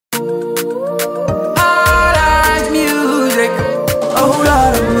All eyes music. Oh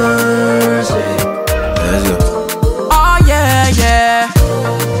Lord of mercy. Let's go. Oh yeah, yeah.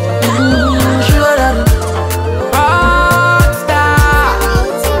 Rockstar.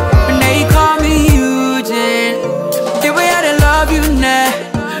 And they call me Eugene. The way I love you now,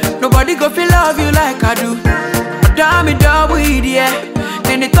 nobody go feel love you like I do. Damn it, double with yeah.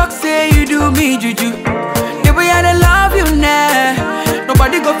 Then they talk say you do me juju. The way I love you now,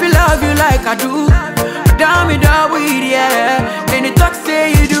 nobody go feel love you like I do. Damn it, double with yeah. Then they talk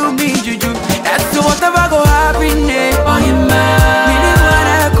say you do me juju. That's so whatever go happen there. Oh you man, me the one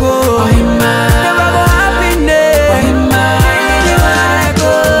I go. Oh you man, never go happen there. Oh you man, me the one I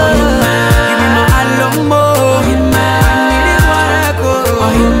go. Oh you man, you be my alummo. Oh you man, me the one I go.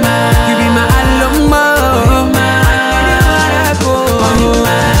 Oh you man, you be my alummo. Oh you man.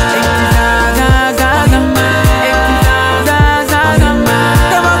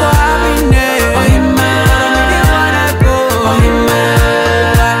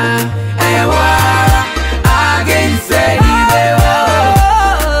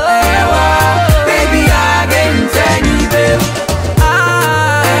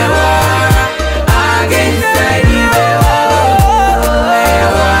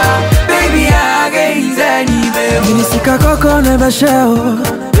 Never show.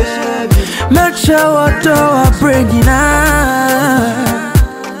 Make sure what I bring you now.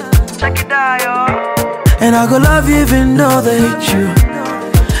 Check it out, yo. And I go love you even though they hate you.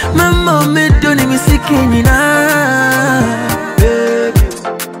 My mommy don't even sick in you now.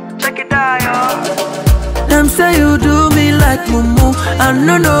 Check it out, yo. Them say you do me like mumu. I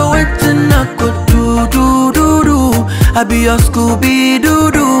don't know what to not go do. I be your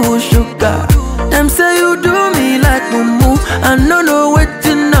Scooby-Doo sugar. Them say you do me like mumu. I don't know what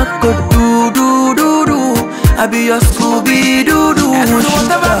to not go do. I be your Scooby-Doo sugar.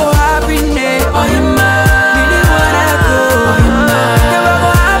 Whatever go happen there. Oh you man, me the one I go. Oh you man, never go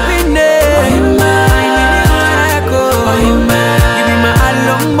happen there. Oh you man, me the one I go. Oh you man, you be my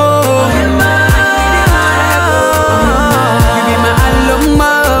alummo. Oh you man, me the one I go. You be my alummo.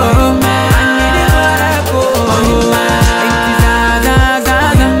 Oh you man, me the one I go. Oh you man.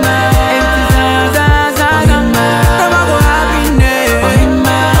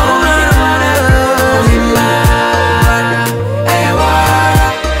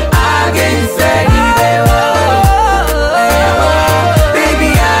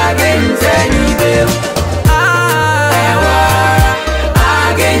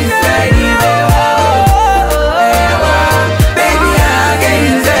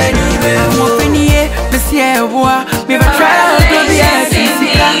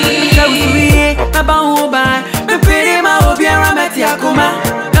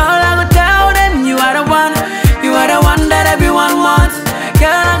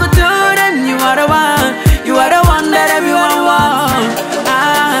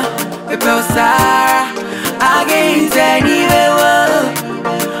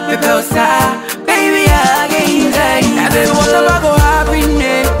 Baby, against any whatever go happen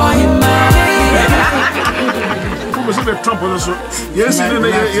there. Oh you man. Come on, the Trump also. Yes, you're in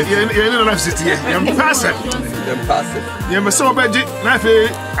the city. I'm passive. You're so bad. Nothing.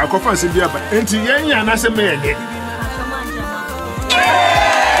 I confess in the upper. And you and I say, man.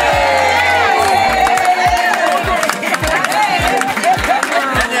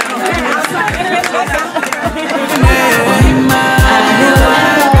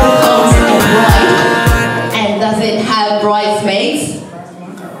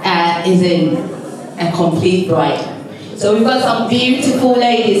 Is in a complete bride. So we've got some beautiful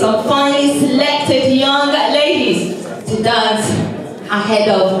ladies, some finely selected young ladies to dance ahead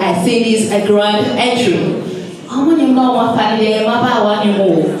of Cindy's grand entry. I want you to know what family I want you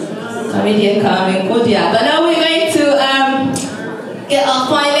more. But now we're going to get our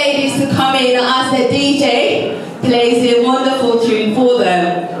fine ladies to come in and ask the DJ plays a wonderful tune for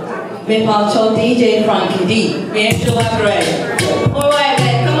them. With our child DJ Frankie D. We're ready. Alright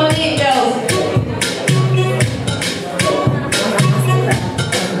then, come on in girls.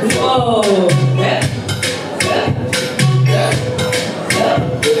 Whoa. Yeah. Yeah.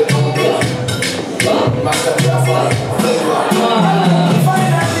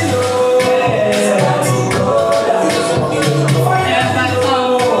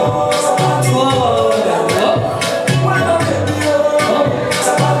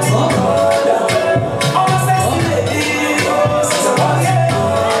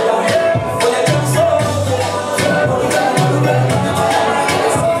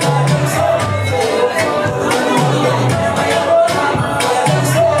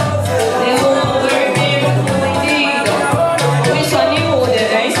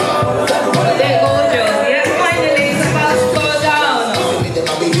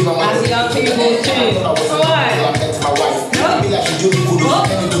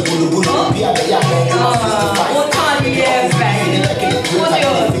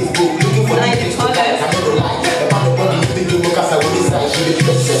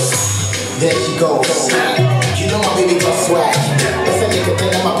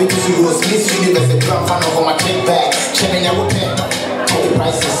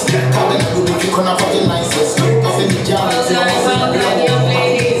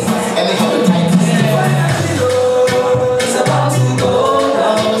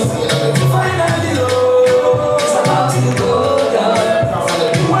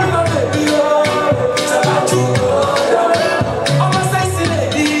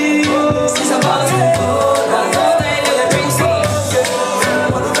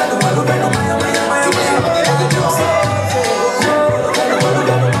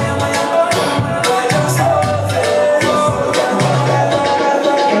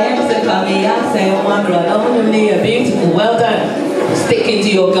 Well done. Sticking to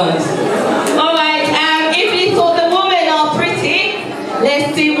your guns. Alright, if you thought the women are pretty,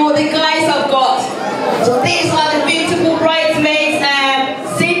 let's see what the guys have got. So these are the beautiful bridesmaids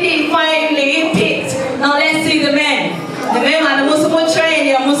Cindy finally picked. Now let's see the men. The men are the Muslim train,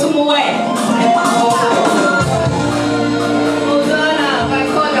 they are Muslim way.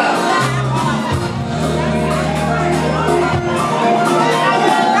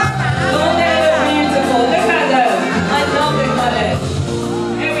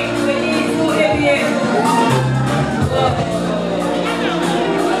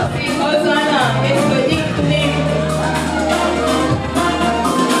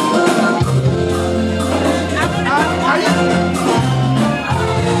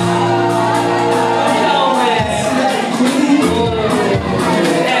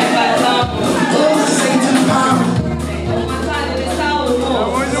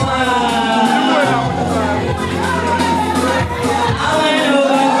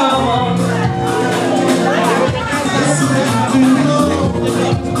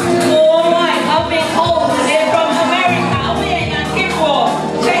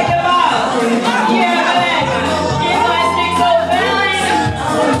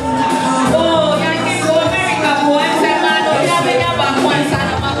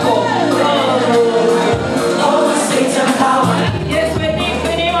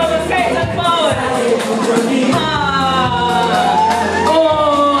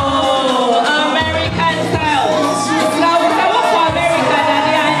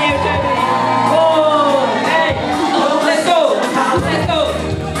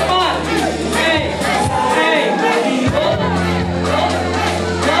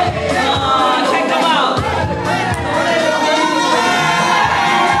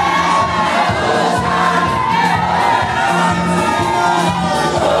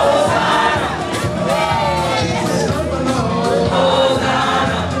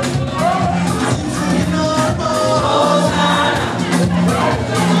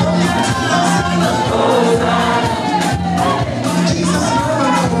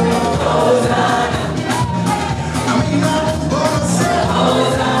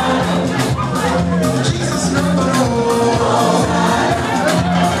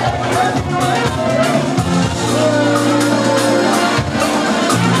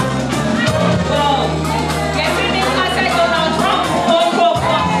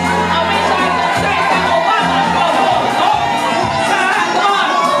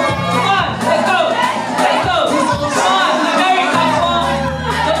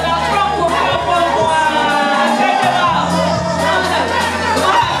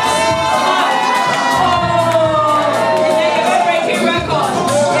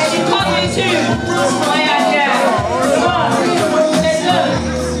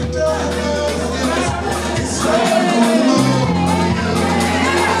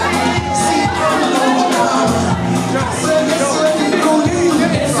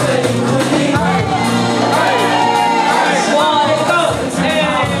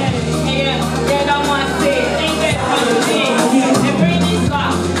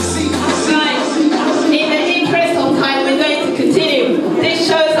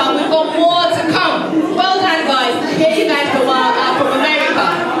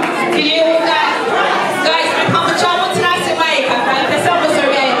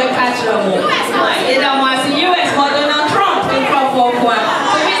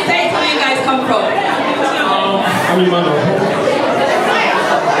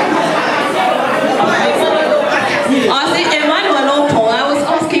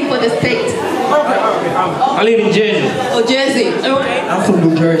 I live in Jersey. Oh, Jersey. Okay. I'm from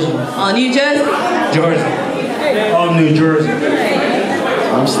New Jersey. Oh, New Jersey? Jersey. Oh, New Jersey.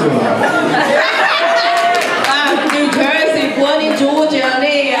 I'm still here. New Jersey, born in Georgia,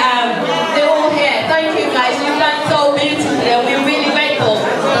 they're all here. Thank you guys. You've done so beautifully. We're really grateful.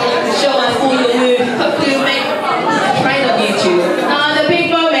 Show us all your move. Hopefully we'll make a trend on YouTube. Now the big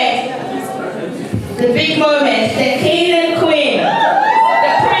moment. The big moment. The king and queen.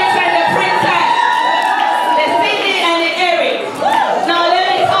 The prince and the princess. The Cindy and the Erich. Now let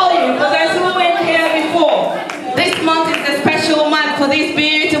me tell you, because there's women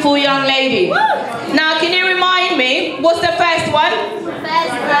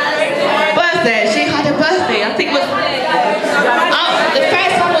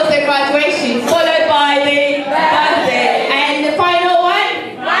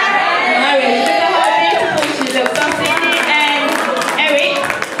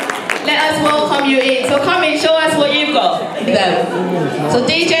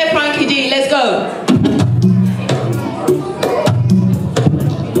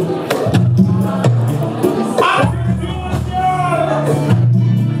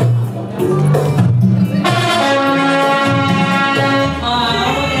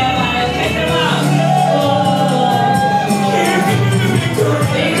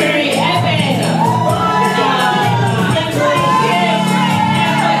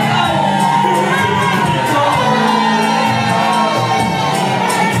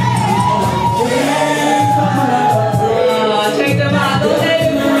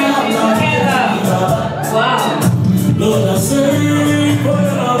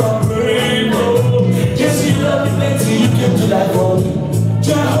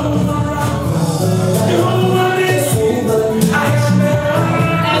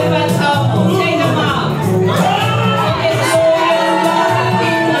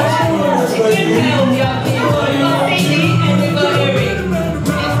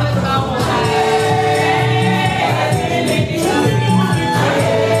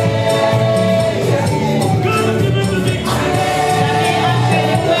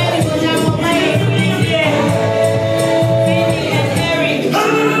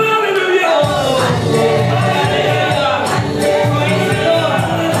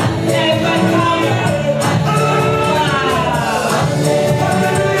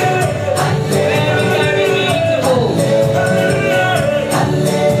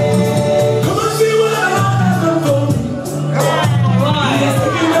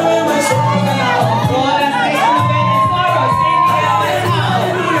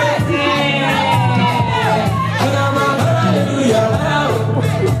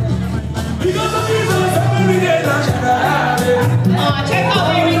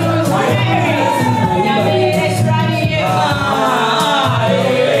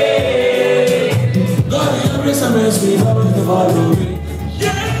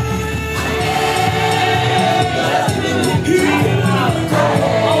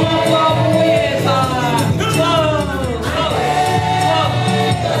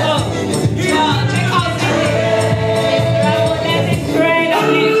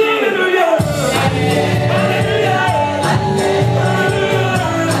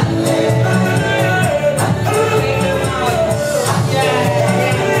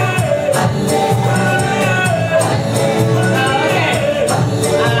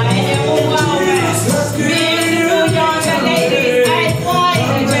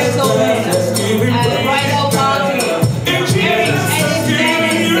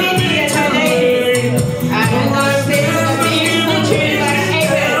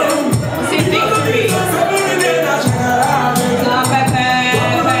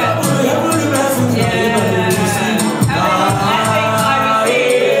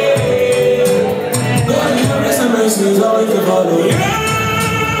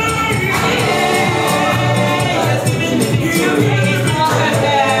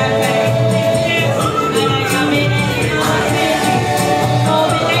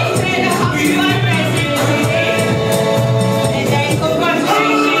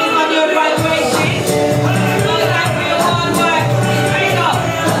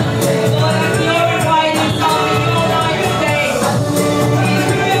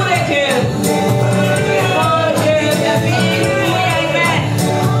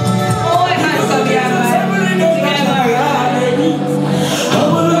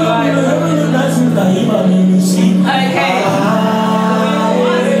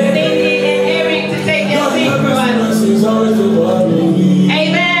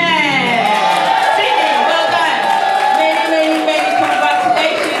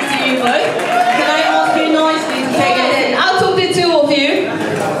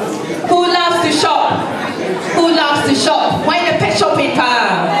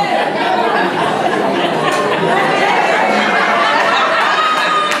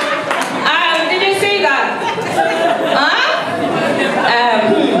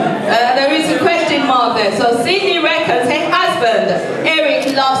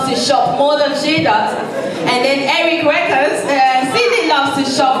Cindy loves to shop more than she does. And then Erich reckons Cindy loves to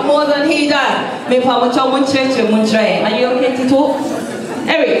shop more than he does. Are you okay to talk?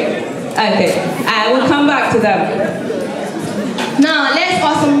 Erich? Okay. We'll come back to them. Now, let's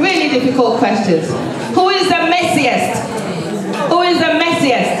ask some really difficult questions. Who is the messiest? Who is the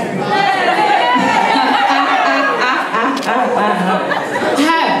messiest?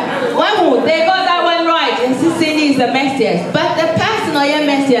 They got that one right. And Cindy is the messiest. But the person or your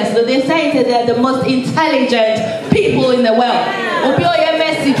messiest, so they're saying that they're the most intelligent people in the world.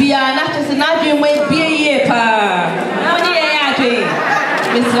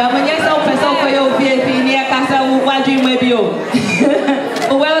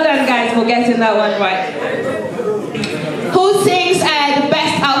 Well done, guys, for getting that one right. Who sings the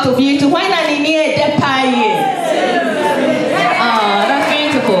best out of you to when I need the pie? That's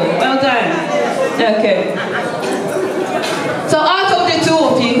beautiful. Well done. Okay. So out of the two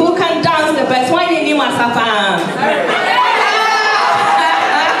of you, who can dance the best? Why didn't you myself?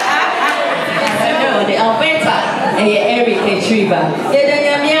 They are better. And Erich and Triba.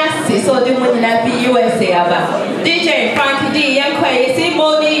 So the money that be USA about. DJ Frankie D, see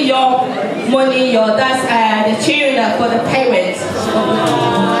money, your that's the tune for the parents.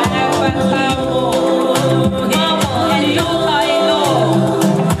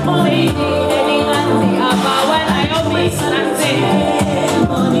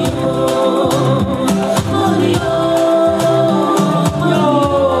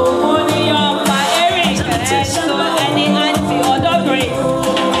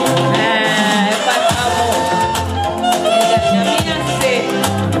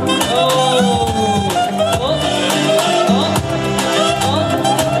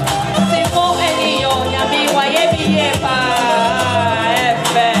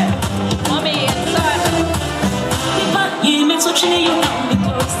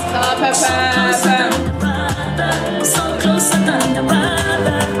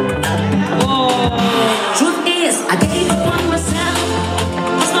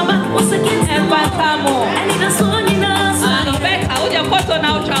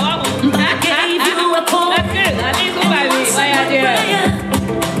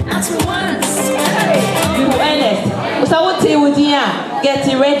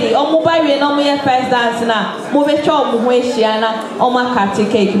 Getting ready. Mobile no more first dance now. Move chop move shiana on my catty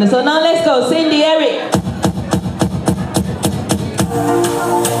cake. So now let's go. Cindy, Erich.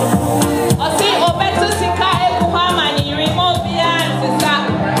 I see Obeto Sika Ekuhamani remove Bian sister.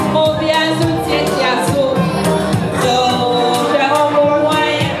 Obian so so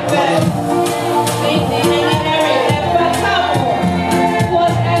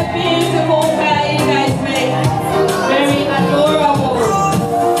what a beautiful pair you guys make. Very adorable.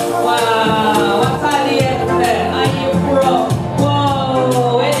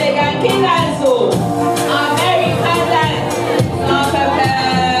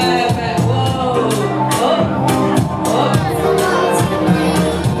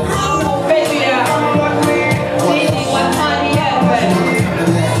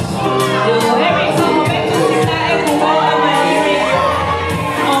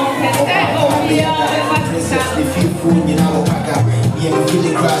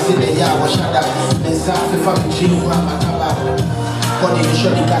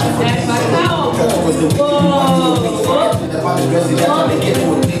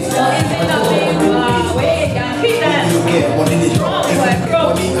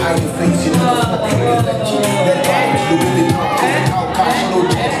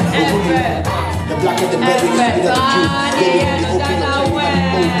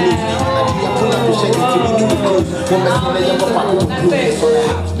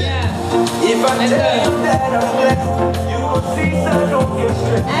 If I tell you that I'm blessed, you will see some of your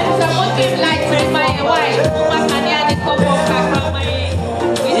strength. And someone give like to my wife. If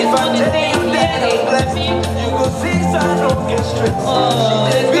I tell you that I'm blessed, you will see some of your strength.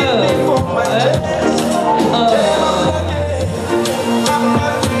 Let's go.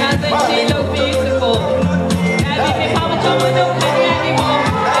 She look beautiful. How much I want to anymore?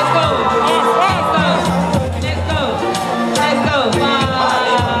 Let's go. Let's go. Let's go.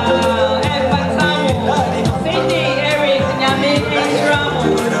 Cindy, Erich, Ghanaian drum.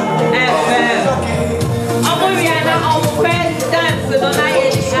 Amoriana on first dance. So I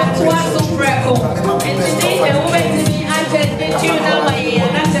had twice of record. And today they went to me and said, "Did you know my ear?"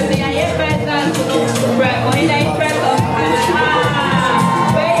 And I said, "I have first dance record." And I press up.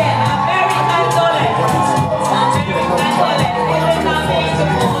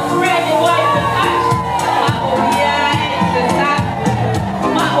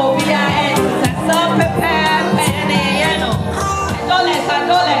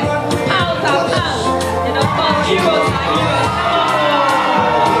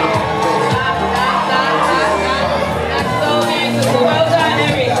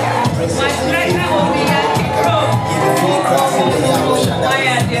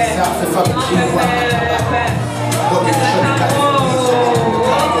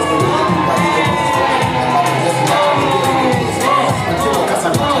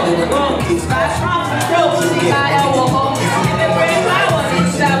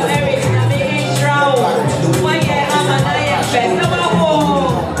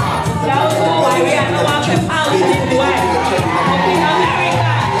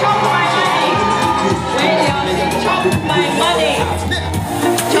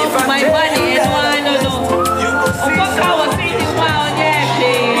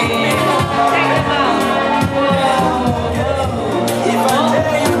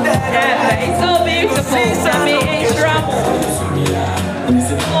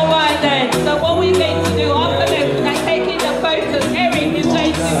 Alright then, so what we're going to do after taking the photos, Erich is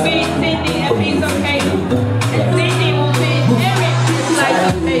going to feed Cindy a piece of cake. And Cindy will feed Erich a slice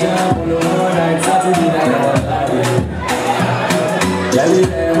of cake.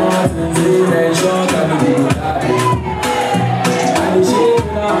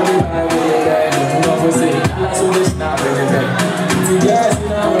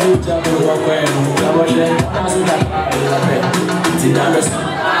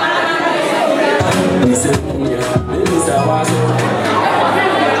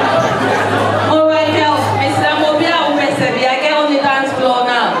 Alright now, Mr. Mobia Umessebi, I get on the dance floor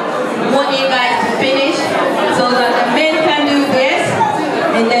now. I want you guys to finish so that the men can do this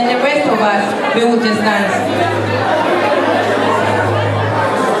and then the rest of us, we will just dance.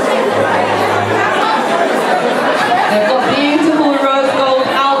 They've got beautiful rose gold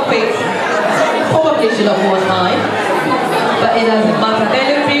outfits. Probably should have worn mine, but it doesn't matter. They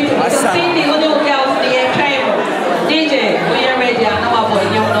look beautiful. So Cindy, when you girls in the came, DJ, when you're ready, I know about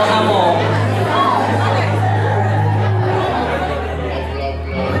you know no more.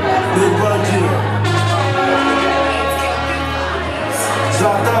 Big budget.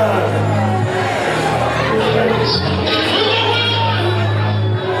 Zlatan.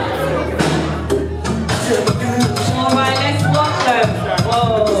 Alright, let's watch them.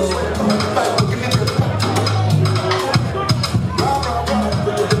 Whoa.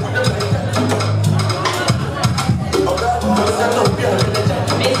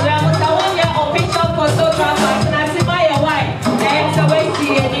 Mr. Mutawanya, official photographer, tunasema ya white. Naeza wezi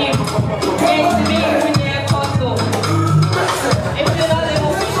yenye. Yes, me, mwenye photo. If you're not the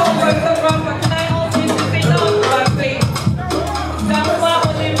official photographer, can I ask you to sit down for us, please? Someone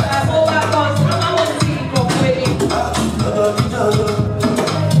will leave all that photo. I want to see it properly.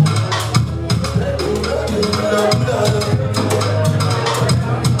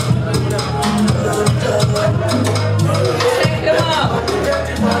 Check them out.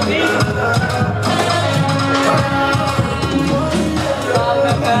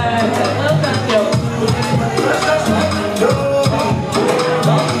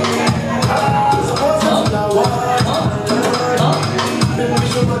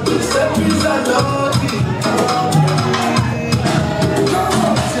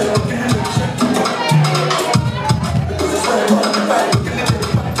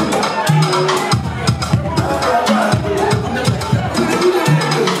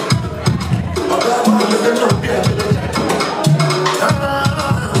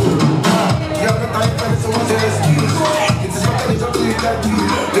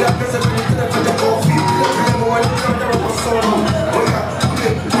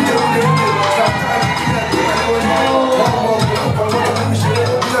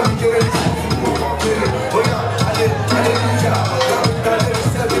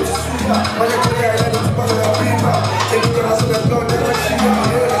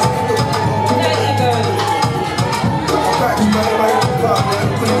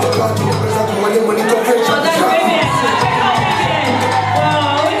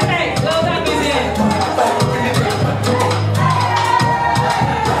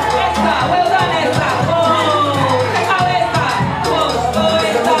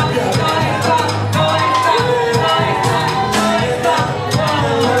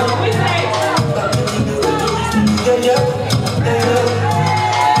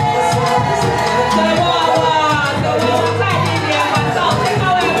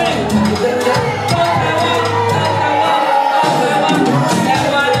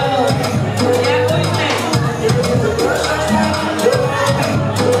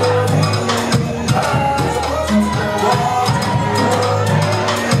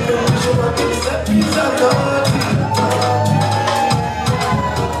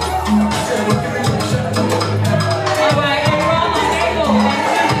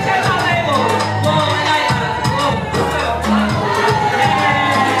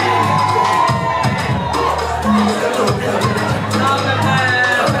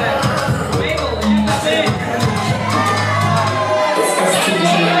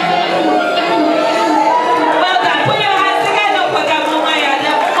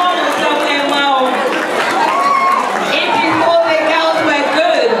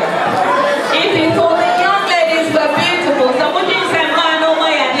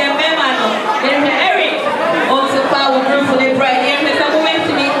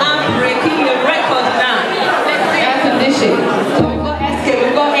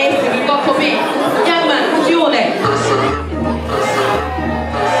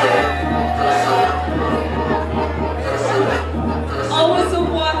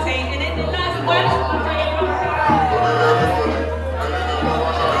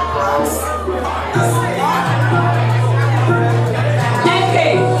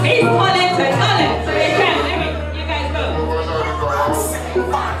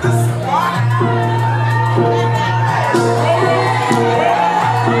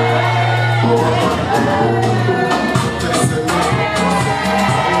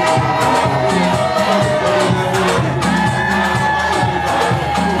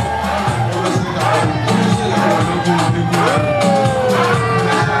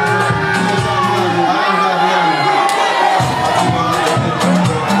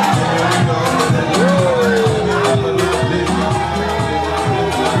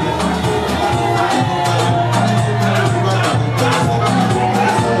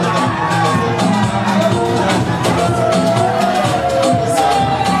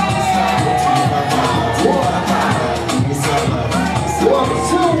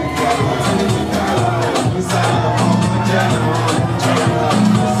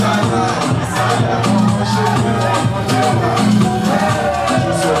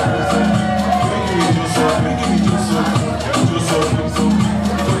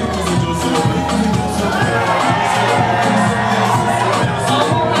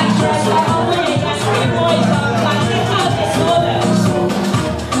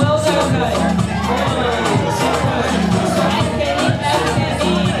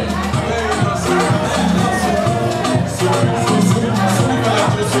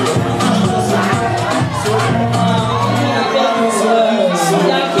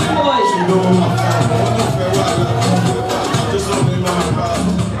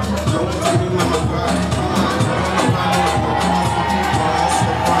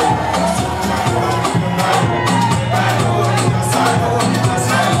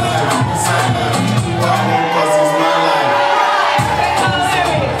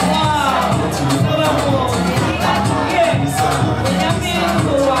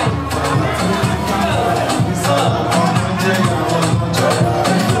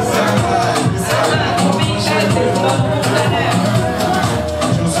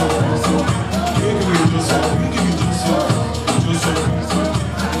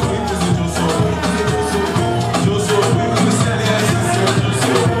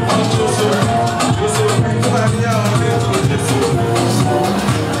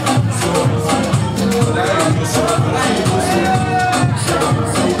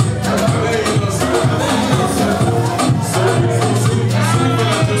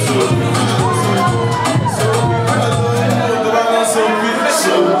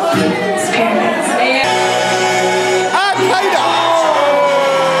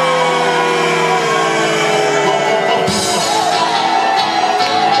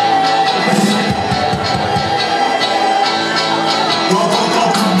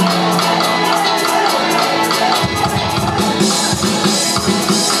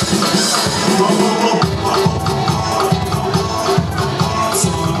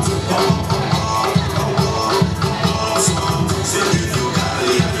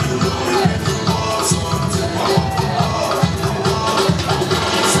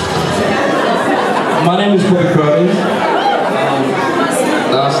 My name is Corey Curtis.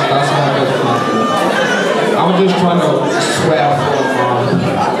 That's my best friend. I'm just trying to swear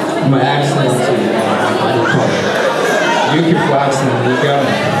for my accent to you keep for accent, you got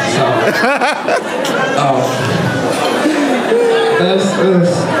me. So this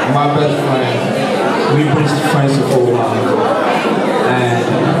is my best friend. We've been friends for a while. And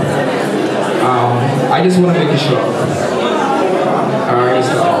I just want to make it short. Alright,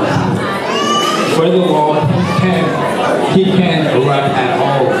 so first of all, he can't rap at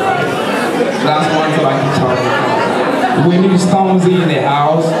all. That's one thing I can talk about. We need Stormzy in the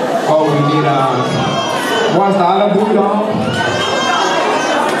house, or we need what's the other dude on?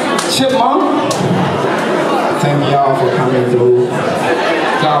 Chipmunk? Thank y'all for coming through.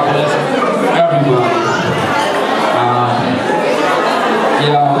 God bless everybody.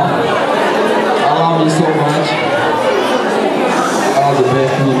 Yeah, I love you so much. All the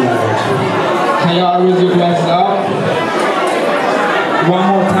best in your marriage. Can y'all raise your glasses up? One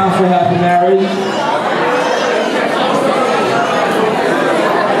more time for happy marriage.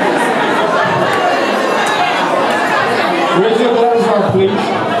 Raise your glasses up, please.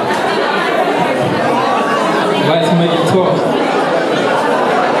 Let's make it talk.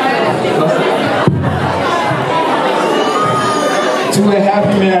 To a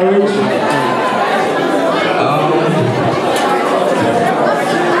happy marriage.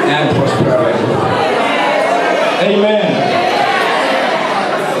 And prosperity. Amen.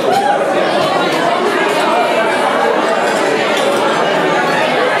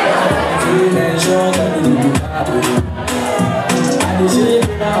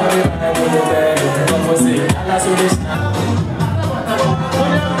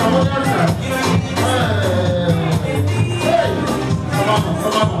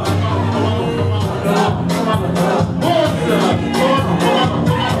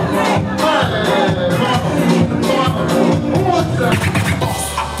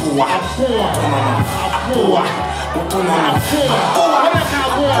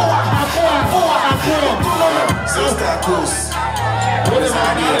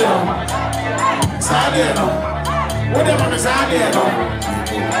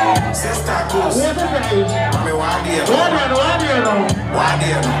 Why